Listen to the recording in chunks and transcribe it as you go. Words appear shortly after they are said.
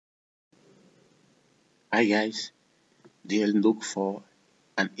Hi guys, do you look for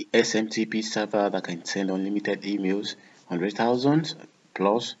an SMTP server that can send unlimited emails, 100,000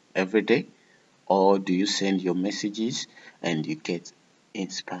 plus every day? Or do you send your messages and you get in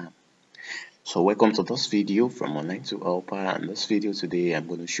spam? So welcome to this video from Online to Helper, and this video today I'm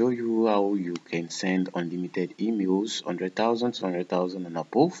going to show you how you can send unlimited emails, 100,000, 200,000 and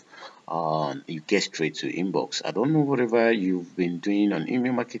above. You get straight to inbox. I don't know whatever you've been doing on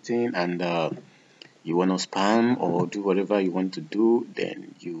email marketing and you want to spam or do whatever you want to do,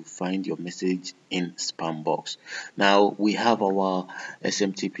 then you find your message in spam box. Now we have our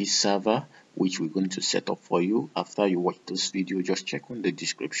SMTP server which we're going to set up for you. After you watch this video, just check on the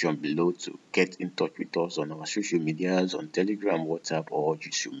description below to get in touch with us on our social medias, on Telegram, WhatsApp, or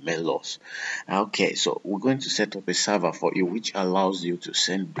you should mail us. Okay, so we're going to set up a server for you which allows you to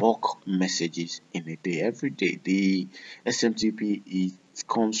send bulk messages in a day. Every day the SMTP it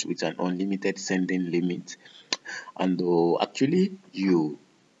comes with an unlimited sending limit, and actually you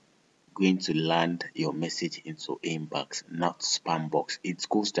going to land your message into inbox, not spam box. It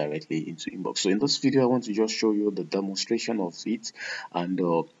goes directly into inbox. So in this video I want to just show you the demonstration of it and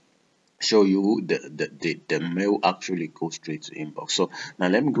show you the mail actually goes straight to inbox. So now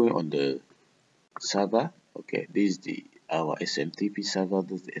let me go on the server. Okay, this is the our SMTP server.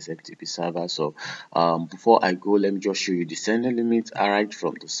 This is the SMTP server. So before I go, let me just show you the sending limit right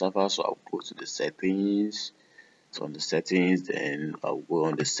from the server. So I'll go to the settings. So on the settings, then I'll go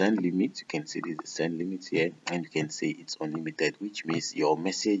on the send limit. You can see this is the send limit here, and you can see it's unlimited, which means your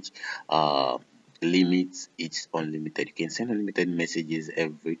message limit is unlimited. You can send unlimited messages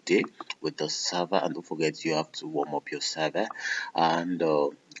every day with the server, and don't forget you have to warm up your server. And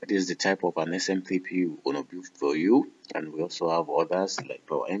this is the type of an SMTP we're gonna build for you, and we also have others like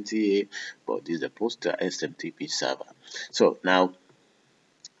our MTA, but this is the poster SMTP server. So now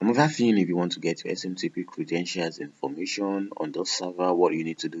another thing, if you want to get your SMTP credentials information on the server, what you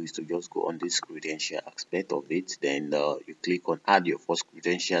need to do is to just go on this credential aspect of it. Then you click on add your first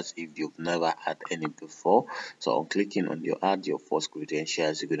credentials if you've never had any before. So on clicking on your add your first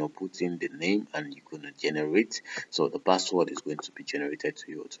credentials, you're going to put in the name and you're going to generate. So the password is going to be generated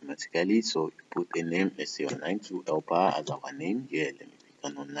to you automatically. So you put a name, let's say online to helper as our name. Yeah, let me click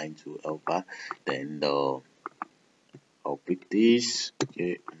on online to helper. Then I'll pick this.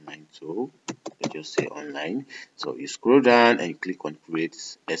 Okay, online tool. Let's just say online. So you scroll down and you click on create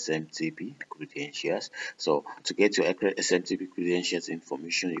SMTP credentials. So to get your accurate SMTP credentials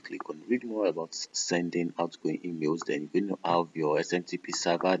information, you click on read more about sending outgoing emails. Then you're going to have your SMTP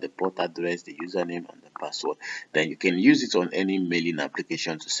server, the port address, the username, and the password. Then you can use it on any mailing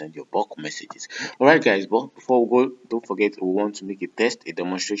application to send your bulk messages. Alright guys, but before we go, don't forget we want to make a test, a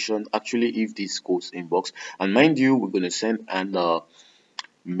demonstration. Actually, if this goes inbox, and mind you, we're going to send an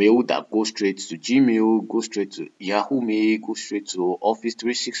mail that goes straight to Gmail, goes straight to Yahoo Mail, goes straight to Office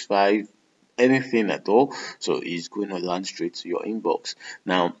 365, anything at all. So it's going to land straight to your inbox.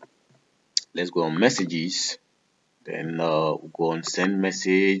 Now let's go on messages. Then we'll go on send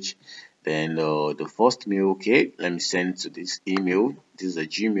message. Then the first mail, okay, let me send to this email. This is a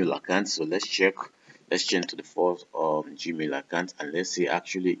Gmail account, so let's check. Let's change to the first Gmail account and let's see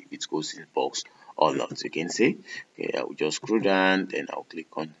actually if it goes in box or not. You can see, okay, I will just scroll down, then I'll click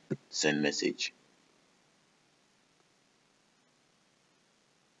on send message.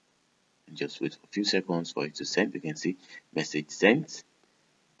 And just wait for a few seconds for it to send. You can see message sent.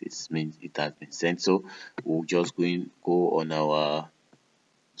 This means it has been sent. So we'll just go on our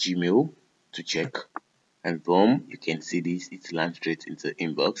Gmail to check, and boom, you can see this, it lands straight into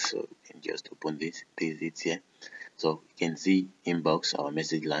inbox. So you can just open this, paste it here. So you can see inbox, our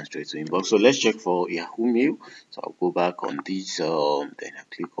message lands straight to inbox. So let's check for Yahoo Mail. So I'll go back on this, then I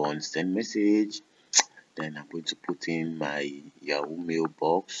click on send message. Then I'm going to put in my Yahoo Mail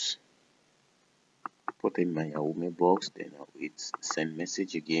box. Then I'll hit send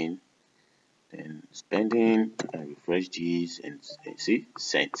message again. Then spending, and refresh this and see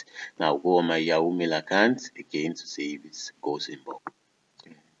sent. Now go on my Yahoo Mail account again to see if it goes in box.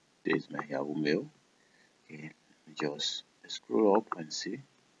 Okay, there's my Yahoo Mail. Okay, just scroll up and see,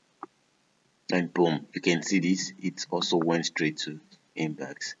 and boom, you can see this, it also went straight to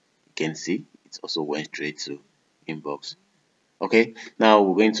inbox. You can see it also went straight to inbox. Okay, now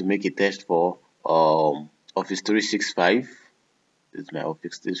we're going to make a test for Office 365. This is my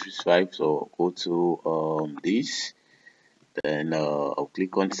Office 365. So go to this, then I'll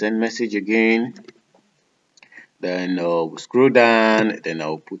click on send message again. Then we'll scroll down, then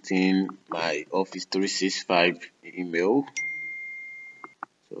I'll put in my Office 365 email.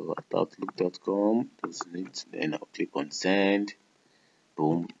 So at outlook.com, then I'll click on send,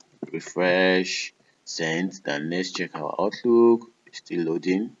 boom, refresh, sent. Then let's check our Outlook. It's still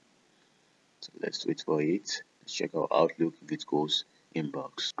loading, so let's wait for it. Let's check our Outlook if it goes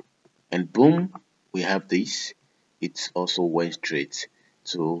inbox, and boom, we have this. It also went straight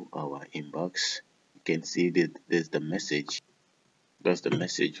to our inbox. You can see that there's the message. That's the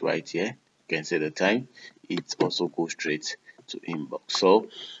message right here. You can see the time. It also goes straight to inbox. So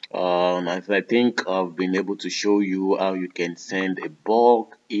I think I've been able to show you how you can send a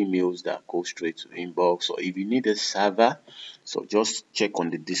bulk emails that go straight to inbox. So if you need a server, so just check on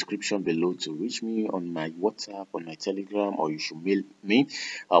the description below to reach me on my WhatsApp, on my Telegram, or you should mail me.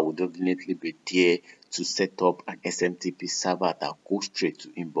 I will definitely be there to set up an SMTP server that goes straight to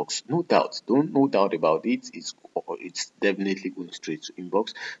inbox. No doubt, no doubt about it. It's definitely going straight to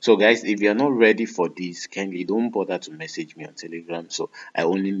inbox. So guys, if you're not ready for this, kindly don't bother to message me on Telegram. So I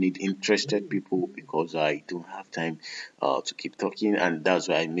only need interested people because I don't have time to keep talking, and that's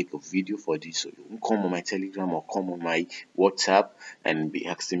why I make a video for this. So you can come on my Telegram or come on my WhatsApp and be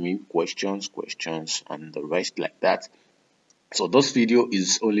asking me questions and the rest like that. So this video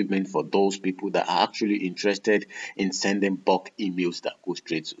is only meant for those people that are actually interested in sending bulk emails that go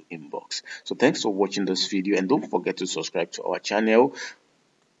straight to inbox. So thanks for watching this video, and don't forget to subscribe to our channel.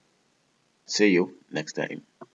 See you next time.